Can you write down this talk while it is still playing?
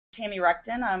Tammy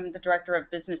Recton. I'm the Director of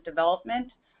Business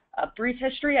Development. A brief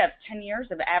history: I have 10 years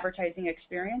of advertising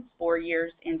experience, 4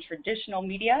 years in traditional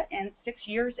media, and 6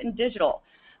 years in digital.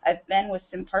 I've been with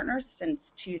SimPartners since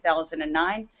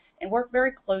 2009 and work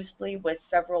very closely with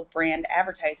several brand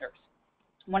advertisers.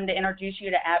 I wanted to introduce you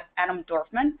to Adam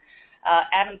Dorfman.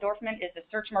 Adam Dorfman is a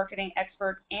search marketing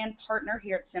expert and partner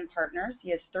here at SimPartners. He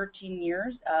has 13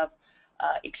 years of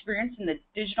experience in the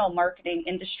digital marketing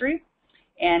industry,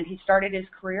 and he started his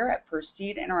career at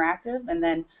Proceed Interactive and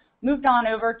then moved on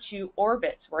over to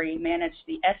Orbitz, where he managed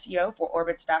the SEO for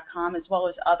Orbitz.com as well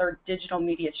as other digital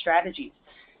media strategies.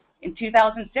 In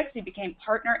 2006, he became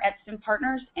partner at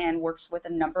SimPartners and works with a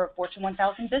number of Fortune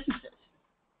 1000 businesses.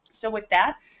 So with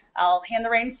that, I'll hand the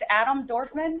reins to Adam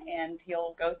Dorfman, and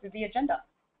he'll go through the agenda.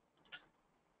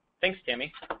 Thanks,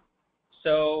 Tammy.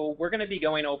 So we're going to be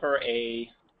going over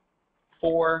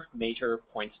 4 major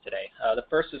points today. The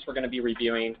first is we're going to be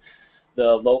reviewing the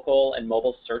local and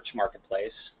mobile search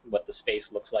marketplace, what the space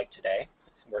looks like today.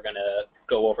 We're going to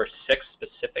go over 6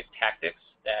 specific tactics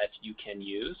that you can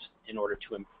use in order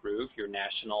to improve your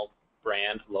national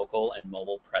brand, local, and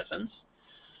mobile presence.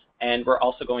 And we're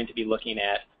also going to be looking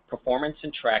at performance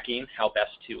and tracking, how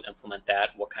best to implement that,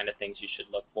 what kind of things you should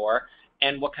look for,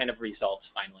 and what kind of results,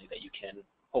 finally, that you can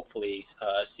hopefully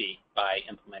see by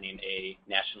implementing a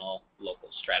national local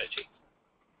strategy.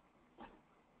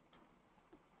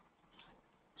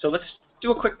 So let's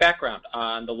do a quick background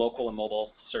on the local and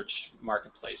mobile search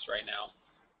marketplace right now.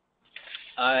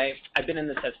 I've been in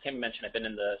this, as Tammy mentioned, I've been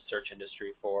in the search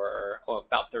industry for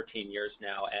about 13 years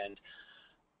now, and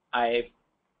I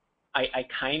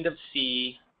kind of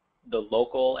see the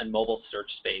local and mobile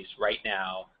search space right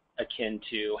now akin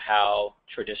to how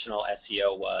traditional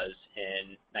SEO was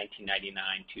in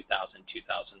 1999, 2000,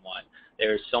 2001.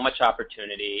 There's so much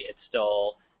opportunity. It's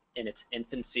still in its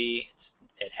infancy.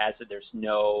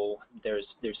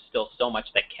 There's still so much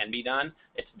that can be done.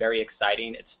 It's very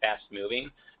exciting. It's fast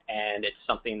moving, and it's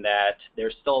something that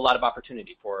there's still a lot of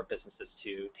opportunity for businesses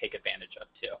to take advantage of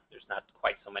too. There's not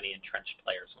quite so many entrenched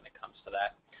players when it comes to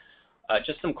that.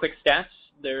 Just some quick stats.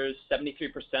 There's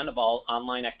 73% of all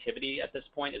online activity at this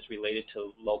point is related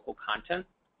to local content,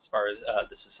 as far as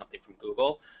this is something from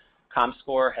Google.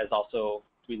 ComScore has also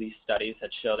released studies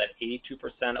that show that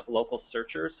 82% of local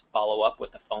searchers follow up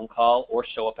with a phone call or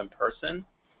show up in person,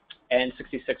 and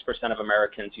 66% of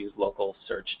Americans use local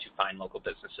search to find local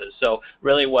businesses. So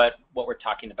really what we're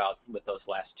talking about with those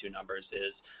last 2 numbers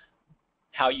is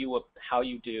how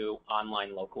you do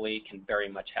online locally can very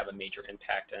much have a major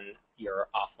impact on your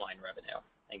offline revenue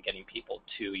and getting people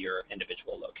to your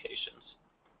individual locations.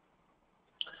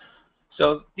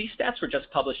 So these stats were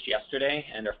just published yesterday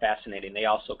and are fascinating. They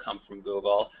also come from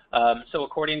Google. So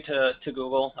according to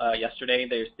Google yesterday,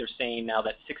 they're saying now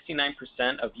that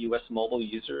 69% of US mobile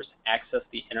users access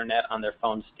the internet on their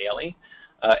phones daily.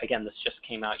 Again, this just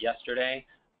came out yesterday.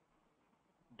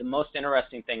 The most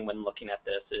interesting thing when looking at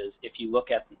this is if you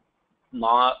look at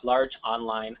large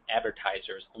online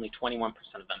advertisers, only 21%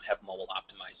 of them have mobile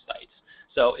optimized sites.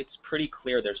 So it's pretty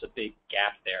clear there's a big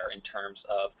gap there in terms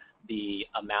of the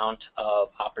amount of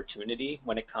opportunity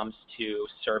when it comes to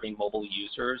serving mobile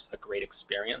users a great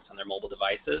experience on their mobile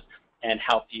devices, and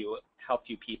how few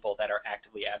people that are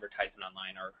actively advertising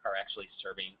online are actually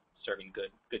serving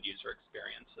good user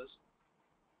experiences.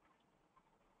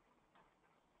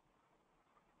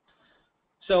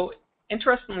 So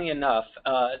interestingly enough,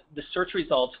 the search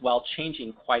results, while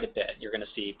changing quite a bit, you're going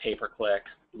to see pay-per-click,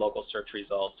 local search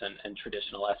results, and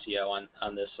traditional SEO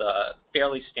on this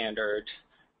fairly standard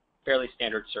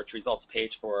search results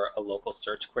page for a local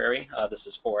search query. This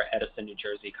is for Edison, New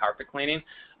Jersey carpet cleaning.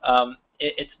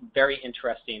 It's very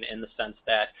interesting in the sense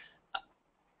that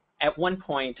at one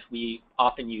point we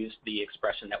often used the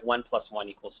expression that 1 +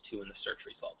 1 = 2 in the search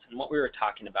results. And what we were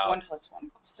talking about— 1 + 1 = 3.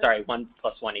 Sorry, 1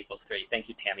 + 1 = 3. Thank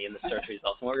you, Tammy, in the search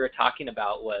results. And what we were talking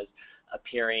about was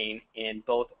appearing in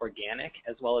both organic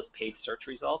as well as paid search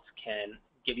results can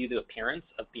give you the appearance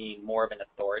of being more of an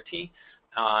authority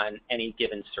on any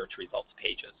given search results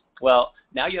pages. Well,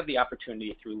 now you have the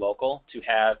opportunity through local to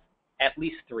have at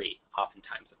least 3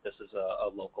 oftentimes if this is a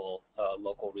local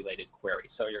related query.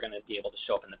 So you're going to be able to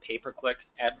show up in the pay-per-click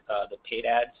ad, the paid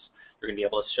ads. You're going to be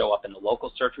able to show up in the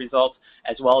local search results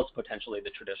as well as potentially the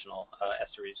traditional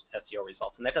SEO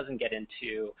results. And that doesn't get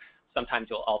into— sometimes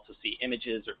you'll also see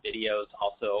images or videos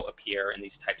also appear in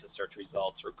these types of search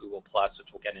results, or Google+, which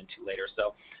we'll get into later.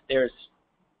 So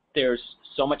there's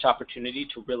so much opportunity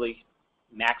to really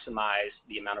maximize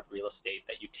the amount of real estate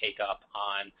that you take up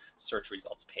on search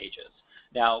results pages.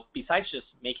 Now, besides just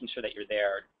making sure that you're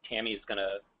there, Tammy is going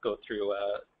to go through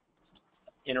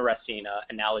interesting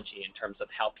analogy in terms of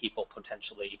how people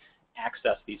potentially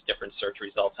access these different search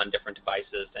results on different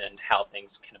devices and how things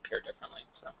can appear differently.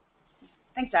 So,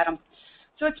 thanks, Adam.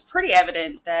 So it's pretty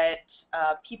evident that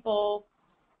people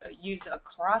use a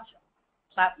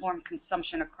cross-platform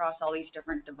consumption across all these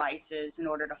different devices in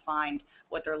order to find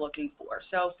what they're looking for.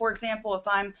 So, for example, if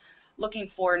I'm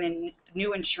looking for a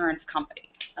new insurance company,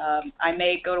 I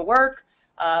may go to work,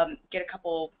 get a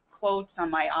couple quotes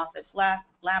on my office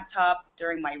laptop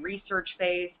during my research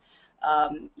phase,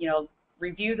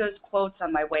 review those quotes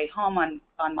on my way home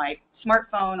on my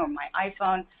smartphone or my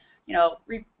iPhone,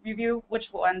 review which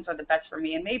ones are the best for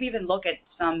me, and maybe even look at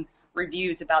some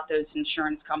reviews about those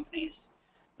insurance companies.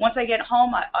 Once I get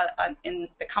home, in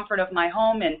the comfort of my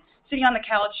home and sitting on the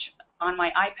couch on my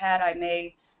iPad, I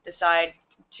may decide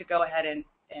to go ahead and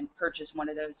purchase one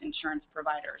of those insurance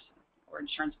providers or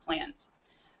insurance plans.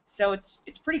 So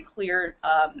it's pretty clear,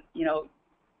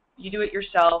 you do it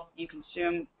yourself, you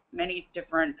consume many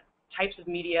different types of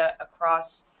media across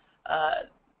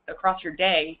your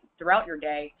day, throughout your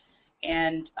day,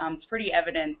 and it's pretty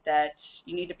evident that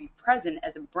you need to be present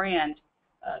as a brand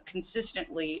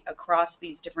consistently across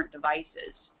these different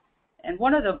devices. And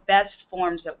one of the best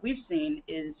forms that we've seen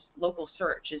is local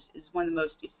search, is one of the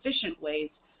most efficient ways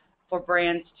for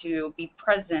brands to be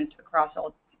present across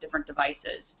all different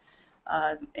devices.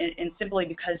 And simply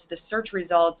because the search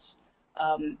results,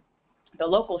 the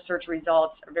local search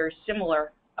results are very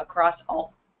similar across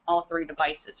all three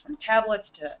devices, from tablets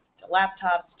to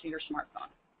laptops to your smartphone.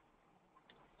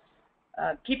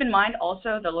 Keep in mind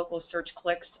also the local search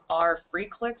clicks are free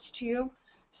clicks to you.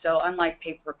 So unlike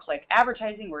pay-per-click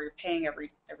advertising where you're paying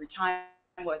every time,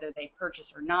 whether they purchase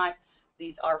or not,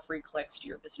 these are free clicks to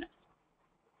your business.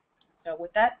 So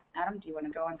with that, Adam, do you want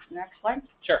to go on to the next slide?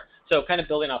 Sure. So kind of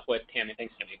building off what Tammy,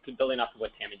 thanks Tammy, building off of what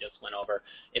Tammy just went over,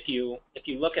 if you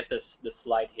look at this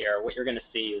slide here, what you're going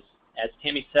to see is, as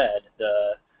Tammy said,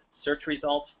 the search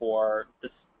results for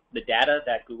the data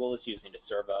that Google is using to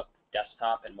serve up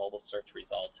desktop and mobile search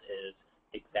results is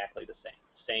exactly the same.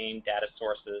 Same data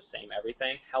sources, same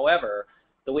everything. However,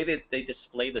 the way that they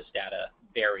display this data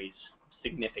varies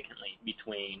significantly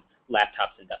between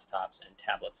laptops and desktops and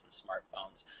tablets and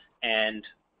smartphones. And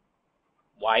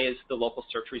why is the local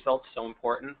search results so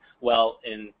important? Well,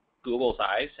 in Google's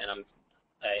eyes, and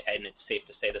it's safe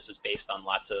to say this is based on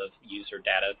lots of user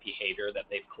data behavior that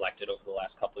they've collected over the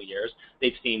last couple of years,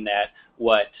 they've seen that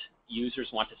what users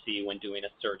want to see when doing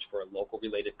a search for a local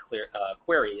related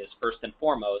query is first and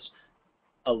foremost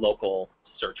a local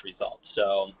search result.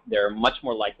 So they're much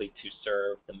more likely to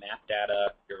serve the map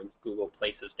data, your Google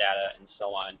Places data, and so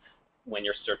on when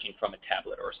you're searching from a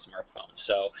tablet or a smartphone.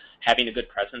 So having a good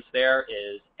presence there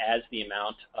is, as the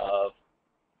amount of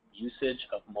usage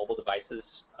of mobile devices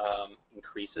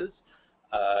increases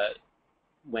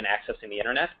when accessing the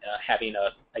internet, having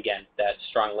again, that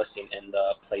strong listing in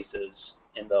the places,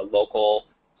 in the local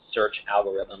search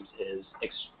algorithms is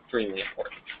extremely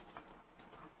important.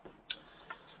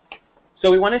 So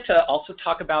we wanted to also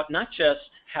talk about not just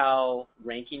how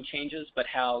ranking changes, but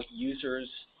how users'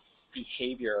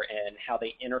 behavior and how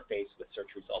they interface with search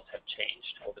results have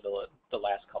changed over the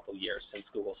last couple of years since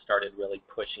Google started really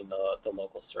pushing the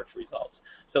local search results.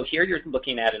 So here you're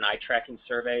looking at an eye tracking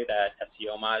survey that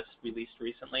SEOmoz released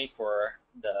recently for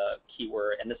the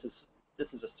keyword, and this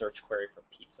is a search query for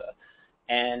pizza.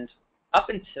 And up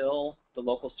until the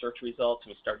local search results,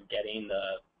 and we started getting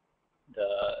the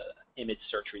image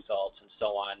search results and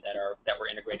so on that were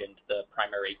integrated into the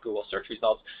primary Google search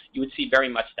results, you would see very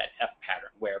much that F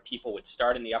pattern where people would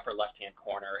start in the upper left-hand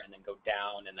corner and then go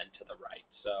down and then to the right.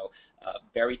 So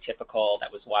very typical.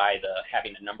 That was why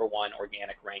having a #1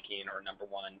 organic ranking or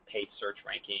 #1 paid search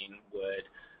ranking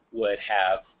would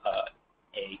have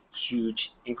a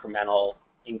huge incremental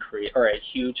increase, or a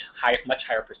huge much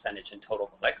higher percentage in total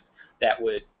clicks that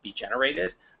would be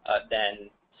generated than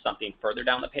something further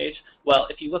down the page. Well,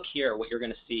 if you look here, what you're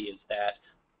going to see is that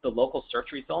the local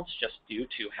search results, just due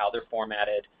to how they're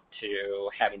formatted, to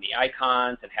having the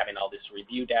icons and having all this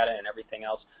review data and everything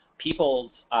else, people's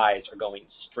eyes are going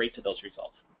straight to those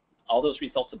results. All those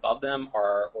results above them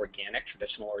are organic,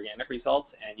 traditional organic results,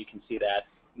 and you can see that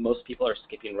most people are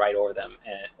skipping right over them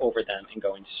and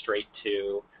going straight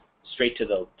to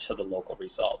the local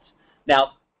results.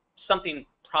 Now, something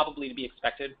probably to be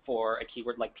expected for a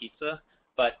keyword like pizza,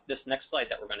 but this next slide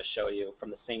that we're going to show you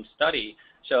from the same study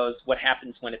shows what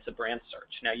happens when it's a brand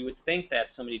search. Now, you would think that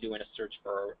somebody doing a search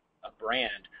for a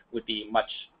brand would be much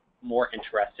more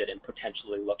interested in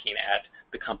potentially looking at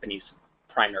the company's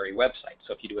primary website.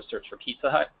 So if you do a search for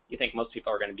Pizza Hut, you think most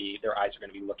people are going to be, their eyes are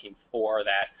going to be looking for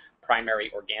that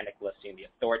primary organic listing, the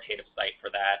authoritative site for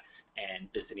that, and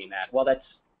visiting that. Well, that's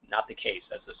not the case,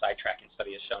 as the side tracking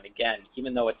study has shown. Again,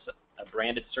 even though it's a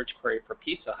branded search query for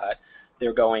Pizza Hut,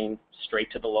 they're going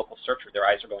straight to the local search. Their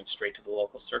eyes are going straight to the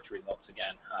local search results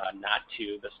again, not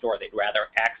to the store. They'd rather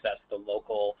access the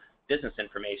local business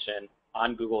information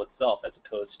on Google itself as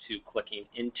opposed to clicking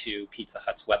into Pizza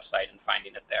Hut's website and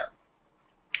finding it there.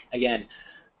 Again,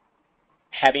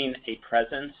 having a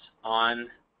presence on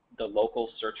the local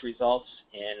search results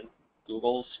in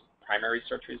Google's primary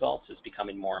search results is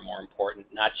becoming more and more important,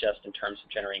 not just in terms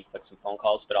of generating clicks and phone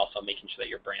calls, but also making sure that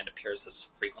your brand appears as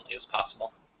frequently as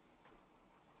possible.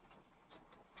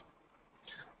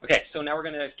 Okay, so now we're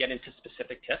going to get into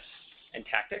specific tips and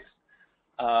tactics.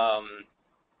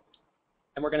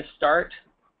 And we're going to start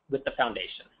with the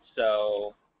foundation.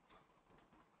 So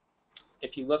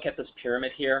if you look at this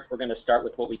pyramid here, we're going to start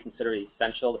with what we consider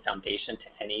essential, the foundation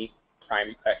to any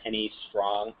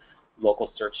strong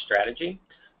local search strategy.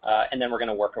 And then we're going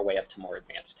to work our way up to more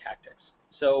advanced tactics.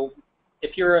 So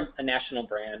if you're a national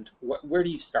brand, where do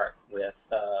you start with?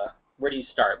 Where do you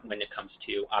start when it comes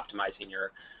to optimizing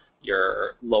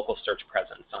your local search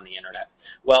presence on the internet?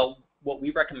 Well, what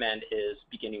we recommend is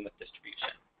beginning with distribution.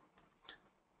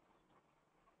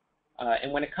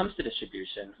 And when it comes to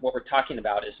distribution, what we're talking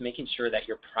about is making sure that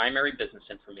your primary business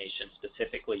information,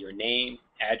 specifically your name,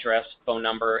 address, phone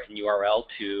number, and URL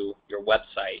to your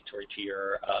website or to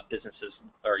your businesses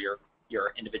or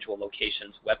your individual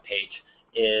location's webpage,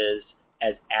 is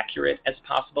as accurate as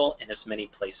possible in as many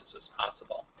places as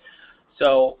possible.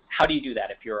 So how do you do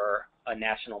that if you're a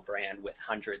national brand with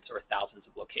hundreds or thousands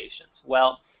of locations?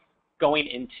 Well, going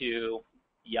into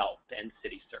Yelp and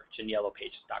CitySearch and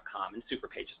YellowPages.com and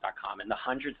SuperPages.com and the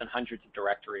hundreds and hundreds of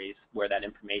directories where that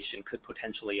information could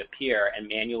potentially appear, and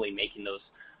manually making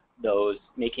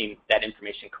making that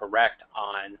information correct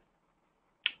on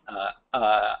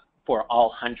for all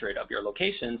 100 of your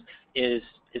locations is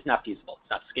not feasible.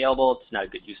 It's not scalable. It's not a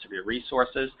good use of your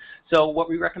resources. So what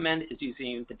we recommend is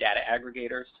using the data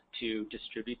aggregators to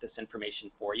distribute this information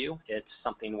for you. It's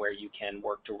something where you can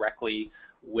work directly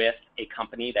with a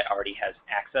company that already has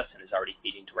access and is already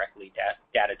feeding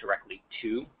data directly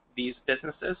to these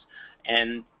businesses.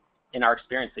 And in our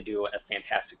experience, they do a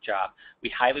fantastic job. We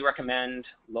highly recommend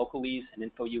Localese and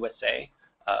InfoUSA.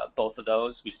 Both of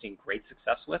those we've seen great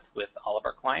success with all of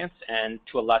our clients, and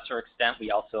to a lesser extent,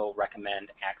 we also recommend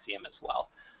Acxiom as well.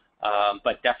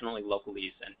 But definitely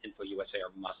Localese and InfoUSA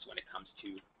are must when it comes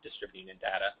to distributing the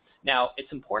data. Now,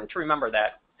 it's important to remember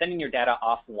that sending your data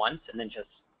off once and then just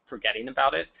forgetting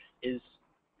about it is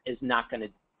not going to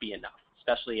be enough,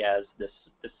 especially as this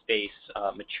space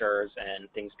matures and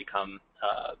things become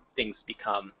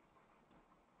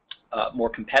more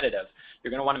competitive.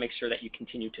 You're going to want to make sure that you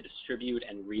continue to distribute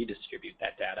and redistribute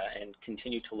that data, and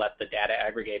continue to let the data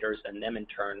aggregators and them in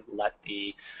turn let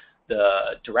the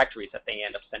directories that they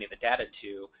end up sending the data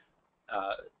to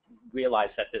realize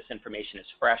that this information is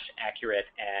fresh, accurate,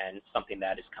 and something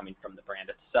that is coming from the brand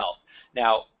itself.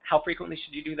 Now, how frequently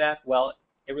should you do that? Well,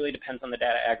 it really depends on the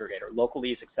data aggregator.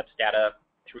 Localese accepts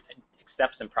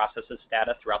and processes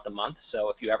data throughout the month, so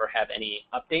if you ever have any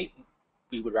update,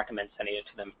 we would recommend sending it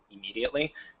to them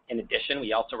immediately. In addition,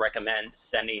 we also recommend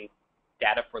sending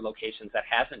data for locations that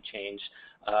hasn't changed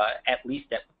at least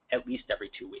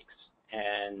every 2 weeks.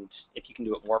 And if you can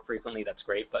do it more frequently, that's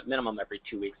great, but minimum every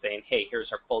 2 weeks, saying, hey, here's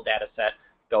our full data set,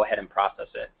 go ahead and process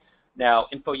it. Now,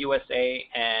 InfoUSA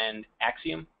and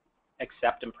Acxiom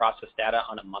accept and process data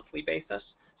on a monthly basis,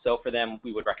 so for them,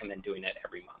 we would recommend doing it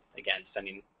every month. Again,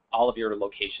 sending all of your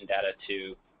location data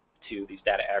to these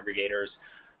data aggregators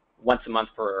once a month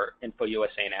for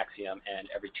InfoUSA and Acxiom, and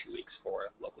every 2 weeks for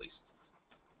Localese.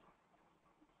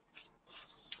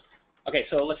 Okay,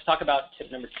 so let's talk about tip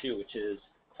number 2, which is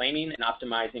claiming and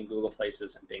optimizing Google Places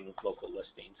and Bing local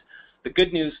listings. The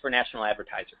good news for national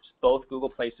advertisers, both Google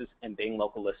Places and Bing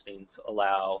local listings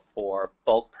allow for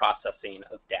bulk processing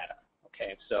of data.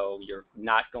 Okay, so you're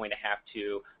not going to have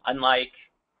to, unlike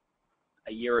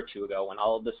a year or two ago when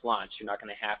all of this launched, you're not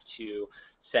going to have to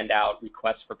send out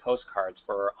requests for postcards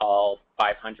for all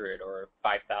 500 or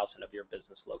 5,000 of your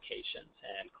business locations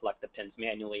and collect the pins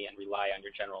manually and rely on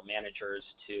your general managers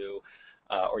to,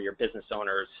 or your business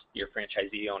owners, your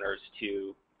franchisee owners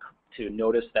to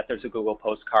notice that there's a Google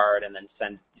postcard and then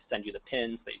send you the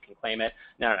pins that you can claim it.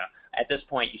 No. At this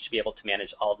point, you should be able to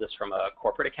manage all of this from a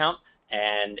corporate account,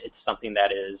 and it's something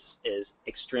that is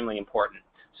extremely important.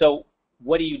 So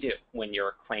what do you do when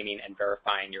you're claiming and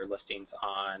verifying your listings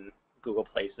on Google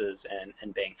Places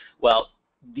and Bing? Well,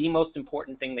 the most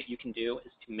important thing that you can do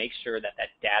is to make sure that that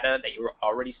data that you're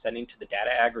already sending to the data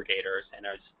aggregators and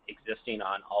is existing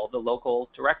on all the local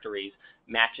directories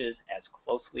matches as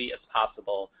closely as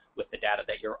possible with the data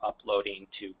that you're uploading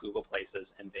to Google Places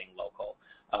and Bing Local.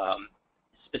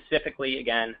 Specifically,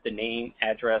 again, the name,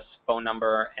 address, phone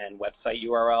number, and website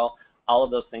URL, all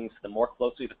of those things, the more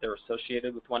closely that they're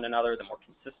associated with one another, the more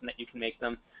consistent that you can make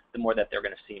them, the more that they're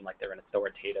going to seem like they're an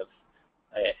authoritative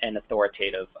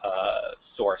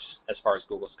source as far as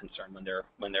Google's concerned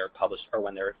when they're published or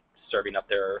when they're serving up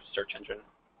their search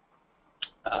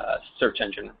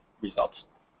engine results.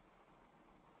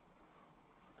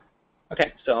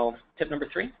 Okay, so tip number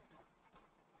 3.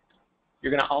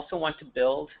 You're going to also want to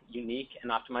build unique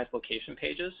and optimized location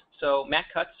pages. So Matt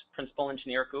Cutts, principal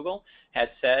engineer at Google, had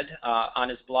said on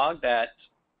his blog that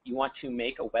you want to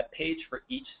make a web page for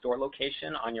each store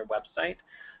location on your website.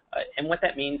 And what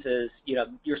that means is,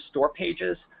 your store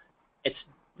pages, it's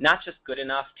not just good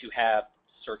enough to have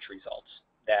search results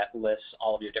that lists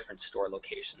all of your different store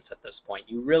locations at this point.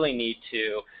 You really need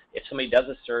to, if somebody does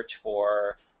a search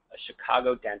for a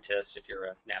Chicago dentist, if you're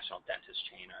a national dentist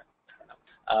chain, or I don't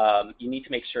know, you need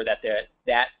to make sure that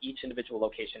each individual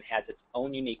location has its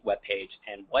own unique web page,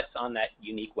 and what's on that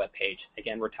unique web page,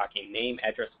 again, we're talking name,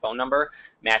 address, phone number,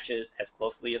 matches as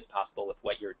closely as possible with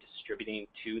what you're distributing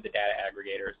to the data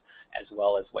aggregators, as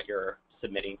well as what you're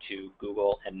submitting to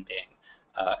Google and Bing.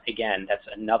 Again, that's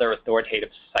another authoritative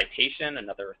citation,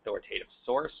 another authoritative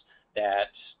source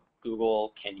that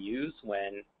Google can use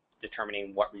when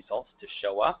determining what results to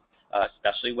show up,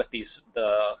 especially with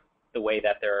the way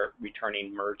that they're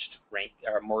returning merged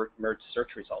search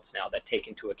results now that take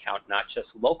into account not just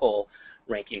local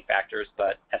ranking factors,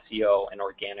 but SEO and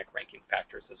organic ranking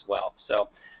factors as well. So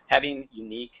having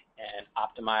unique and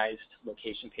optimized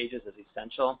location pages is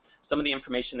essential. Some of the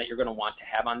information that you're going to want to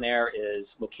have on there is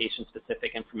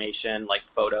location-specific information like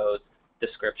photos,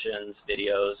 descriptions,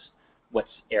 videos, what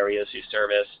areas you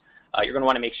service. You're going to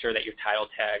want to make sure that your title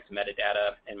tags,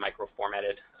 metadata, and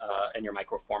your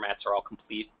micro formats are all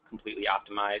completely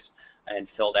optimized and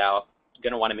filled out. You're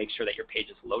going to want to make sure that your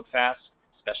pages load fast,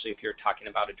 especially if you're talking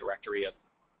about a directory of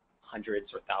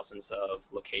hundreds or thousands of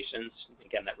locations.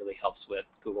 Again, that really helps with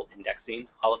Google indexing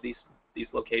all of these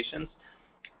locations.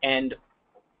 And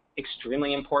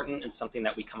extremely important, and something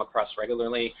that we come across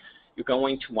regularly, you're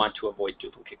going to want to avoid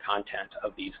duplicate content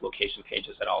of these location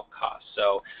pages at all costs.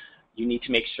 So you need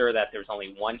to make sure that there's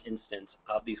only one instance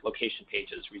of these location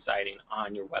pages residing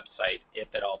on your website, if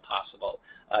at all possible.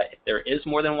 If there is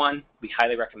more than one, we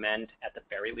highly recommend, at the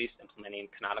very least, implementing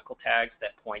canonical tags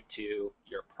that point to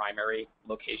your primary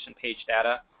location page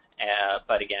data.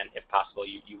 But again, if possible,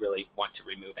 you really want to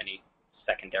remove any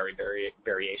secondary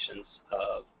variations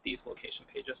of these location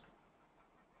pages.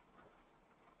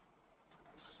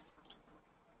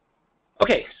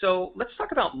 Okay, so let's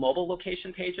talk about mobile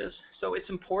location pages. So it's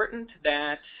important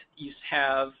that you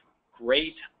have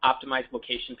great optimized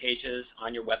location pages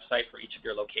on your website for each of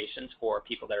your locations for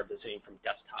people that are visiting from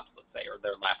desktops, let's say, or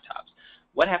their laptops.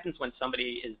 What happens when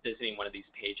somebody is visiting one of these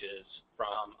pages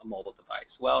from a mobile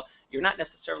device? Well, you're not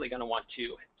necessarily going to want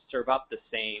to serve up the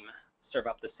same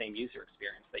user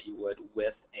experience that you would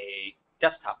with a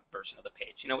desktop version of the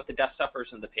page. With the desktop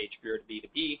version of the page, if you're a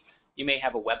B2B, you may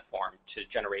have a web form to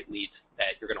generate leads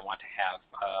that you're going to want to have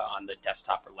on the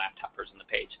desktop or laptop version of the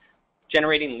page.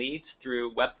 Generating leads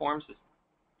through web forms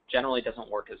generally doesn't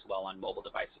work as well on mobile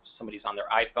devices. If somebody's on their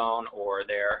iPhone or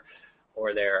their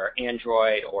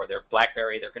Android or their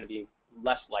BlackBerry, they're going to be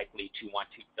less likely to want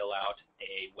to fill out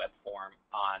a web form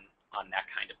on that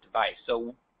kind of device.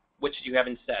 So what should you have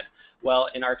instead? Well,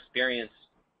 in our experience,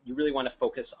 you really want to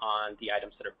focus on the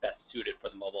items that are best suited for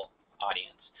the mobile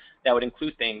audience. That would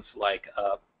include things like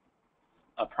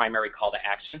a primary call to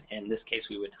action. In this case,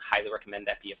 we would highly recommend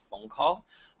that be a phone call.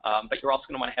 But you're also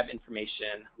going to want to have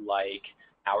information like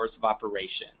hours of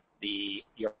operation,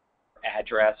 your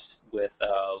address with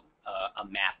a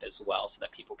map as well, so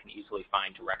that people can easily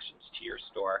find directions to your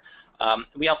store.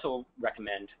 We also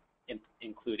recommend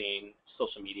including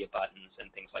social media buttons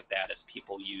and things like that, as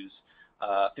people use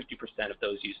 50% of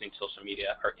those using social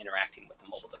media are interacting with the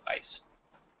mobile device.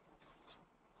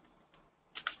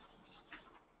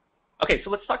 Okay,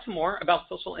 so let's talk some more about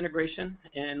social integration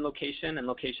in location and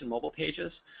location mobile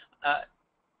pages.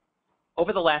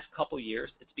 Over the last couple years,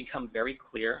 it's become very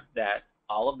clear that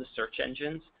all of the search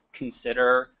engines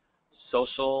consider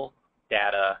social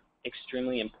data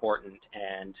extremely important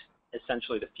and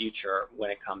essentially the future when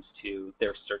it comes to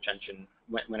their search engine,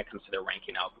 when it comes to their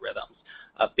ranking algorithms.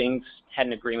 Bing's had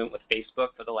an agreement with Facebook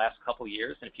for the last couple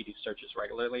years, and if you do searches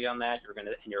regularly on that,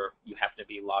 you happen to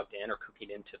be logged in or cookied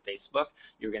into Facebook,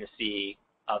 you're going to see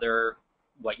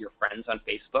what your friends on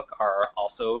Facebook are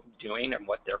also doing and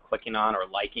what they're clicking on or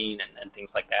liking and things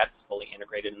like that. It's fully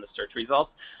integrated in the search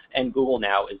results. And Google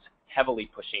now is heavily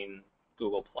pushing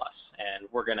Google+, and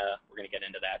we're gonna get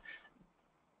into that.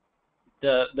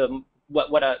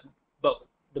 But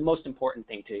the most important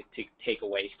thing to take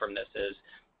away from this is,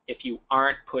 if you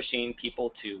aren't pushing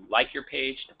people to like your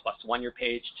page, to +1 your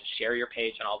page, to share your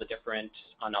page on all the different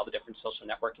social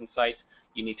networking sites,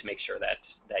 you need to make sure that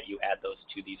you add those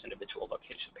to these individual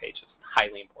location pages.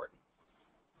 Highly important.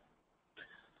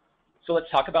 So let's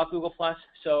talk about Google+.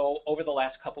 So over the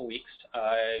last couple weeks,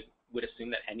 I would assume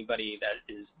that anybody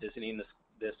that is visiting this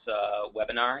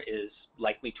webinar is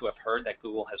likely to have heard that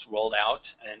Google has rolled out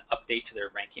an update to their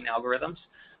ranking algorithms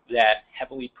that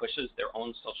heavily pushes their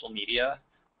own social media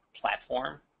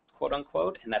platform, quote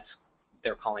unquote, and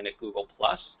they're calling it Google+.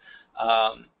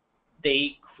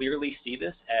 They clearly see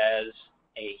this as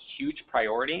a huge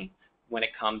priority when it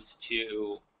comes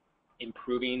to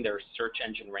improving their search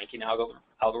engine ranking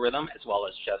algorithm, as well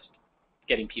as just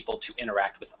getting people to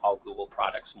interact with all Google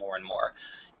products more and more.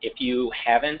 If you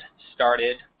haven't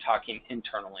started talking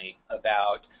internally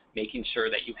about making sure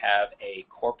that you have a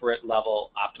corporate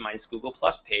level optimized Google+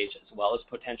 page, as well as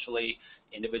potentially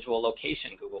individual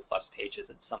location Google+ pages,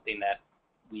 it's something that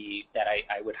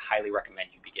I would highly recommend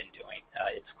you begin doing.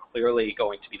 It's clearly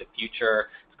going to be the future.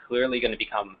 It's clearly going to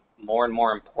become more and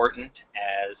more important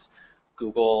as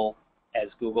Google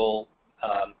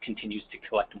continues to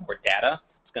collect more data.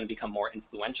 It's going to become more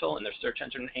influential in their search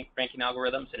engine ranking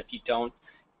algorithms, and if you don't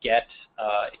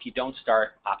start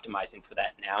optimizing for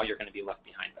that now, you're going to be left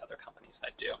behind by other companies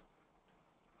that do.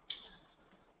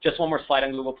 Just one more slide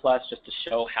on Google+, just to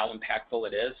show how impactful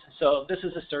it is. So this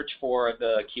is a search for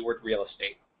the keyword real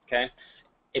estate, okay?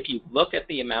 If you look at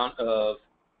the amount of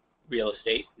real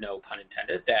estate, no pun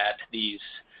intended, that these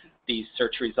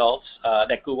search results,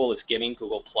 that Google is giving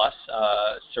Google+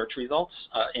 search results,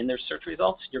 in their search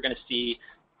results, you're going to see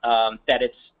that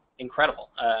it's incredible.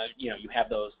 You have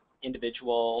those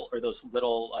individual or those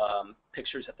little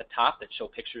pictures at the top that show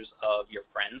pictures of your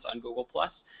friends on Google+,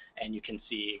 and you can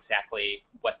see exactly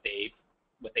what they've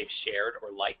shared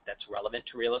or liked that's relevant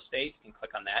to real estate. You can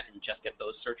click on that and just get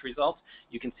those search results.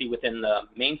 You can see within the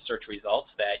main search results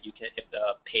that you can, if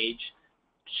the page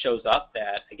shows up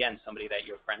that, again, somebody that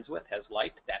you're friends with has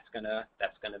liked, that's gonna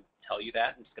tell you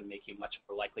that, and it's gonna make you much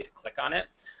more likely to click on it.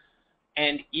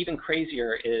 And even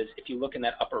crazier is if you look in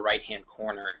that upper right-hand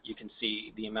corner, you can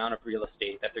see the amount of real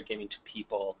estate that they're giving to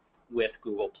people with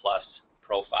Google+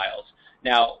 profiles.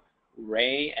 Now,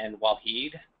 Ray and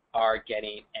Wahid are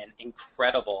getting an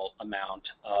incredible amount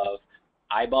of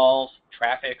eyeballs,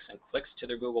 traffics, and clicks to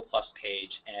their Google+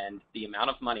 page, and the amount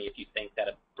of money, if you think that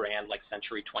a brand like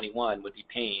Century 21 would be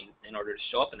paying in order to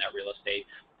show up in that real estate,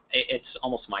 it's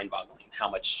almost mind-boggling how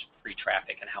much free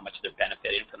traffic and how much they're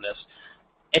benefiting from this.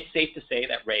 It's safe to say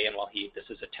that Ray and Wahid, this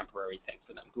is a temporary thing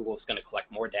for them. Google is going to collect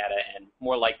more data, and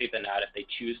more likely than not, if they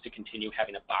choose to continue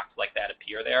having a box like that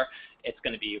appear there, it's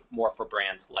going to be more for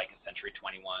brands like a Century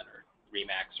 21 or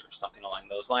Remax or something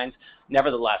along those lines.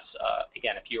 Nevertheless,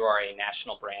 again, if you are a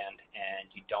national brand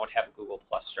and you don't have a Google+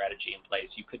 strategy in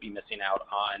place, you could be missing out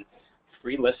on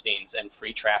free listings and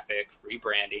free traffic, free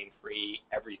branding, free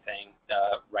everything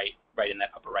right in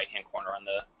that upper right-hand corner on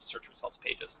the search results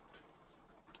pages.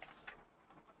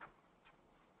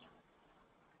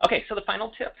 Okay, so the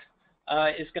final tip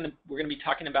is we're going to be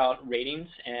talking about ratings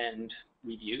and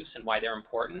reviews and why they're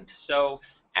important. So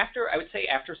I would say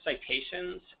after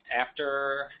citations,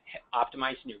 after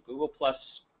optimizing your Google+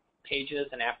 pages,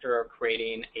 and after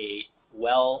creating a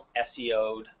well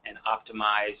SEO'd and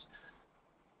optimized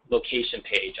location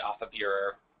page off of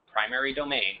your primary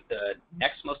domain, the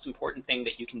next most important thing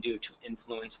that you can do to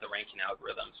influence the ranking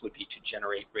algorithms would be to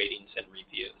generate ratings and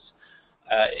reviews.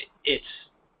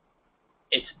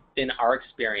 It's been our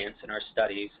experience in our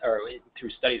studies, or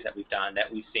through studies that we've done,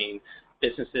 that we've seen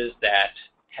businesses that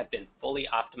have been fully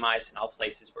optimized in all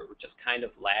places where we're just kind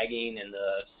of lagging in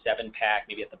the 7-pack,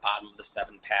 maybe at the bottom of the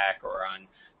 7-pack or on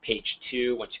page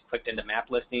 2 once you clicked into map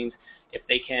listings. If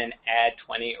they can add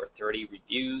 20 or 30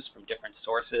 reviews from different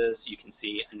sources, you can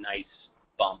see a nice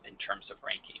bump in terms of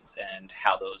rankings and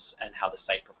how the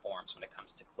site performs when it comes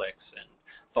to clicks and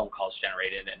phone calls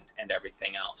generated and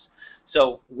everything else.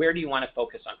 So where do you want to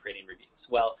focus on creating reviews?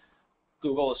 Well,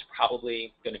 Google is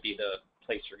probably going to be the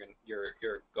place you're going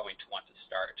to want to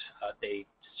start. They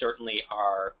certainly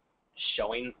are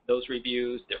showing those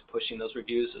reviews. They're pushing those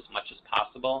reviews as much as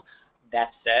possible.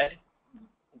 That said,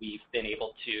 we've been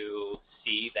able to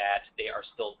see that they are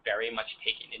still very much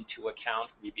taking into account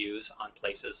reviews on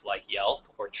places like Yelp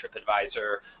or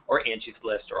TripAdvisor or Angie's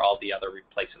List or all the other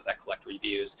places that collect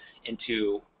reviews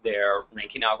into their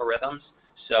ranking algorithms.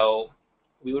 So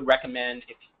we would recommend,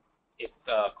 if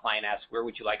a client asks, where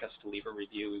would you like us to leave a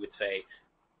review, we would say,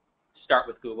 start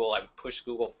with Google. I would push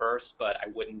Google first, but I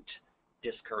wouldn't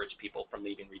discourage people from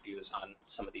leaving reviews on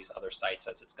some of these other sites,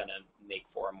 as it's going to make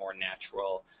for a more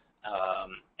natural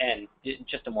and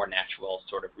just a more natural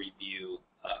sort of review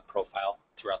profile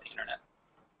throughout the internet.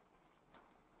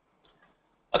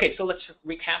 Okay, so let's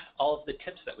recap all of the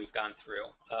tips that we've gone through.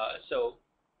 So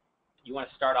you want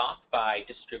to start off by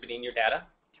distributing your data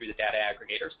through the data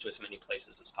aggregators to as many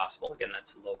places as possible. Again, that's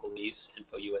Localnews,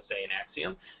 InfoUSA, and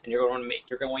Acxiom. And you're going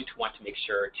to want to make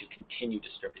sure to continue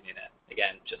distributing it.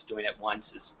 Again, just doing it once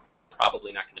is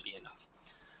probably not going to be enough.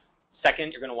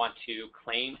 Second, you're going to want to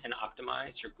claim and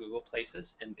optimize your Google Places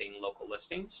and Bing local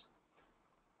listings.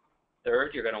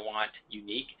 Third, you're going to want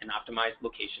unique and optimized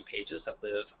location pages that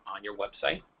live on your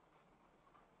website.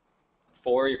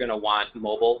 4, you're going to want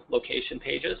mobile location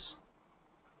pages.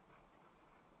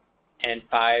 And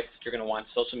 5, you're going to want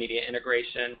social media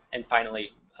integration. And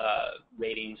finally,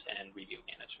 ratings and review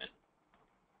management.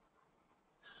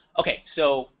 Okay,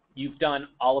 so you've done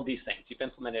all of these things. You've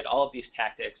implemented all of these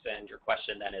tactics, and your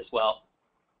question then is, well,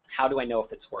 how do I know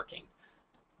if it's working?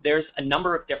 There's a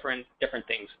number of different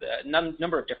things, a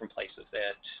number of different places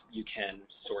that you can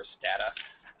source data.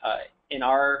 In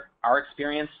our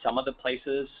experience, some of the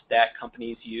places that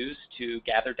companies use to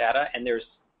gather data, and there's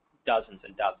dozens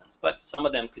and dozens, but some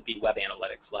of them could be web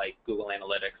analytics like Google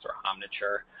Analytics or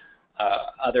Omniture.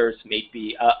 Others may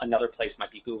be, another place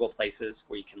might be Google Places,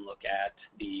 where you can look at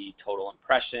the total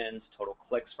impressions, total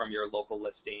clicks from your local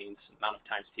listings, amount of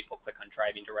times people click on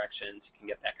driving directions. You can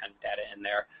get that kind of data in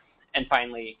there. And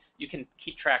finally, you can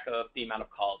keep track of the amount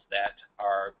of calls that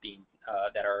are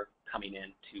coming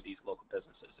into these local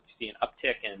businesses. If you see an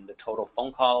uptick in the total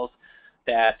phone calls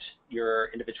that your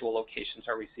individual locations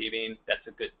are receiving, that's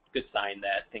a good sign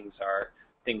that things are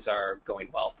going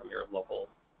well from your local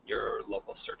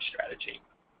search strategy.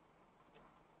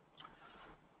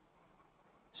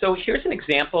 So here's an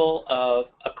example of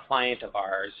a client of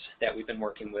ours that we've been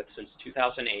working with since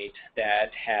 2008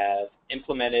 that have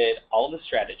implemented all of the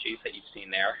strategies that you've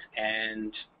seen there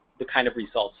and the kind of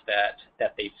results that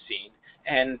they've seen.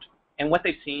 And what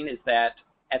they've seen is that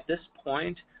at this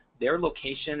point, their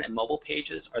location and mobile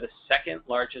pages are the second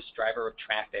largest driver of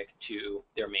traffic to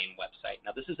their main website.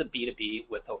 Now, this is a B2B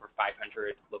with over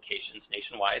 500 locations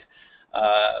nationwide.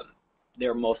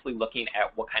 They're mostly looking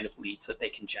at what kind of leads that they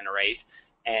can generate,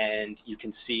 and you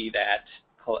can see that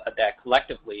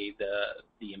collectively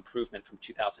the improvement from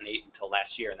 2008 until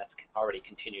last year, and that's already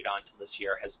continued on to this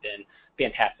year, has been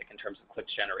fantastic in terms of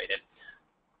clicks generated.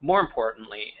 More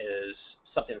importantly is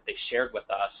something that they shared with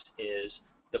us is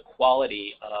the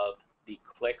quality of the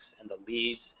clicks and the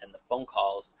leads and the phone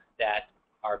calls that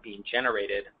are being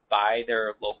generated by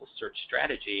their local search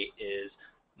strategy is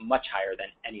much higher than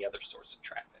any other source of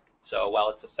traffic. So while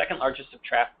it's the second largest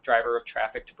driver of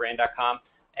traffic to brand.com,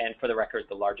 and for the record,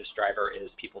 the largest driver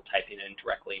is people typing in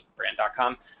directly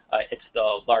brand.com, it's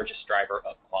the largest driver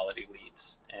of quality leads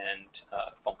and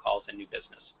phone calls and new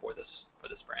business for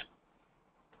this brand.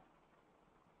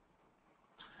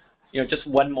 Just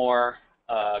one more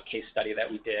case study that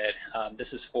we did. This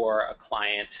is for a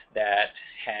client that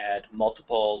had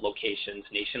multiple locations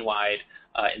nationwide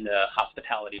in the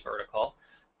hospitality vertical.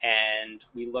 And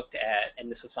we looked at, and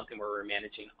this was something where we were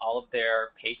managing all of their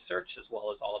paid search as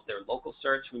well as all of their local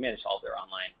search. We managed all of their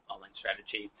online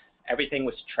strategy. Everything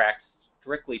was tracked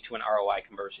strictly to an ROI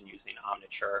conversion using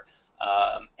Omniture.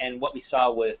 And what we saw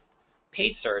with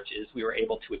paid search is we were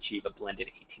able to achieve a blended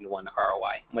 18-to-1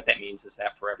 ROI. And what that means is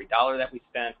that for every dollar that we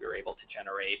spent, we were able to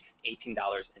generate $18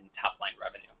 in top-line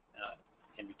revenue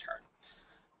in return.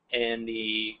 In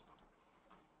the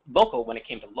local, when it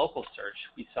came to local search,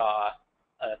 we saw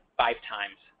 5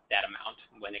 times that amount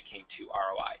when it came to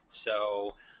ROI.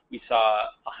 So we saw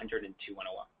 102 to 1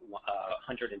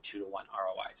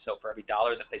 ROI. So for every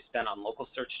dollar that they spent on local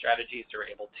search strategies, they were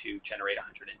able to generate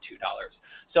 $102.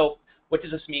 So what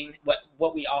does this mean?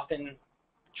 What we often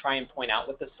try and point out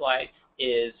with this slide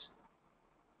is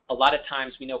a lot of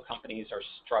times we know companies are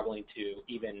struggling to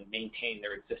even maintain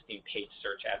their existing paid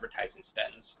search advertising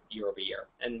spends year over year,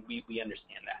 and we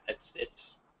understand that. It's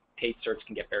paid search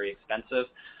can get very expensive.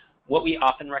 What we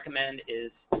often recommend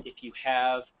is if you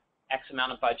have X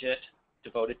amount of budget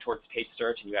devoted towards paid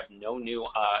search and you have no new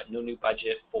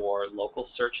budget for local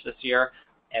search this year,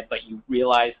 but you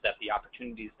realize that the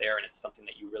opportunity is there and it's something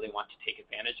that you really want to take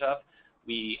advantage of,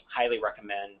 we highly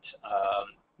recommend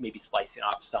maybe slicing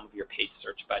off some of your paid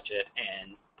search budget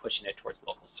and pushing it towards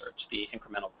local search. The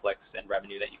incremental clicks and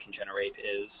revenue that you can generate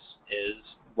is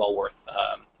well worth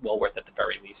at the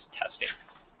very least testing.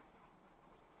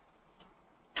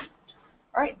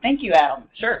 All right, thank you, Adam.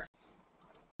 Sure.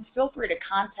 Feel free to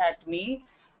contact me,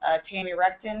 Tammy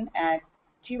Recton, at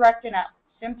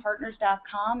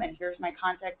trecton@simpartners.com, and here's my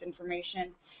contact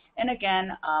information. And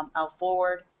again, I'll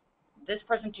forward this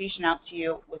presentation out to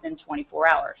you within 24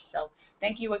 hours. So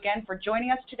thank you again for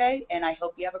joining us today, and I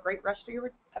hope you have a great rest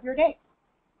of your day.